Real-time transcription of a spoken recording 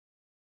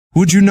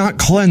Would you not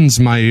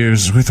cleanse my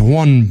ears with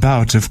one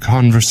bout of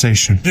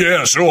conversation?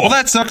 Yeah, sure. Well,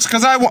 that sucks,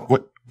 because I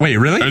want... Wait,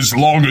 really? As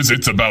long as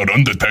it's about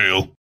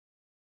Undertale.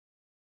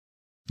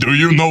 Do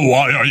you know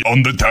why I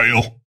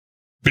Undertale?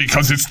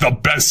 Because it's the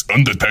best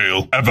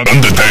Undertale ever.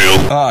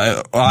 Undertale.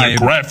 The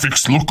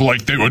graphics look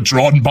like they were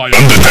drawn by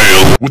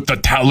Undertale, with the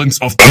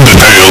talents of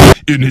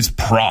Undertale in his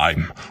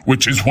prime,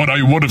 which is what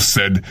I would have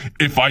said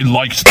if I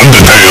liked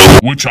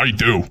Undertale, which I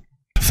do.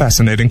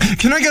 Fascinating.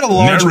 Can I get a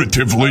large...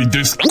 Narratively,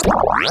 this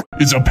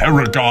is a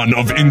paragon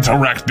of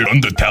interactive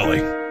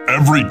undertelling.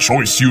 Every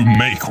choice you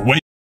make,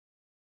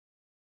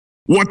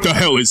 What the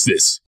hell is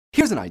this?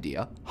 Here's an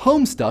idea.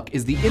 Homestuck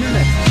is the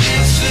internet.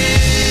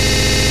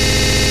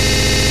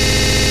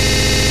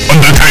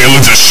 Undertale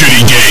is a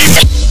shitty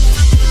game.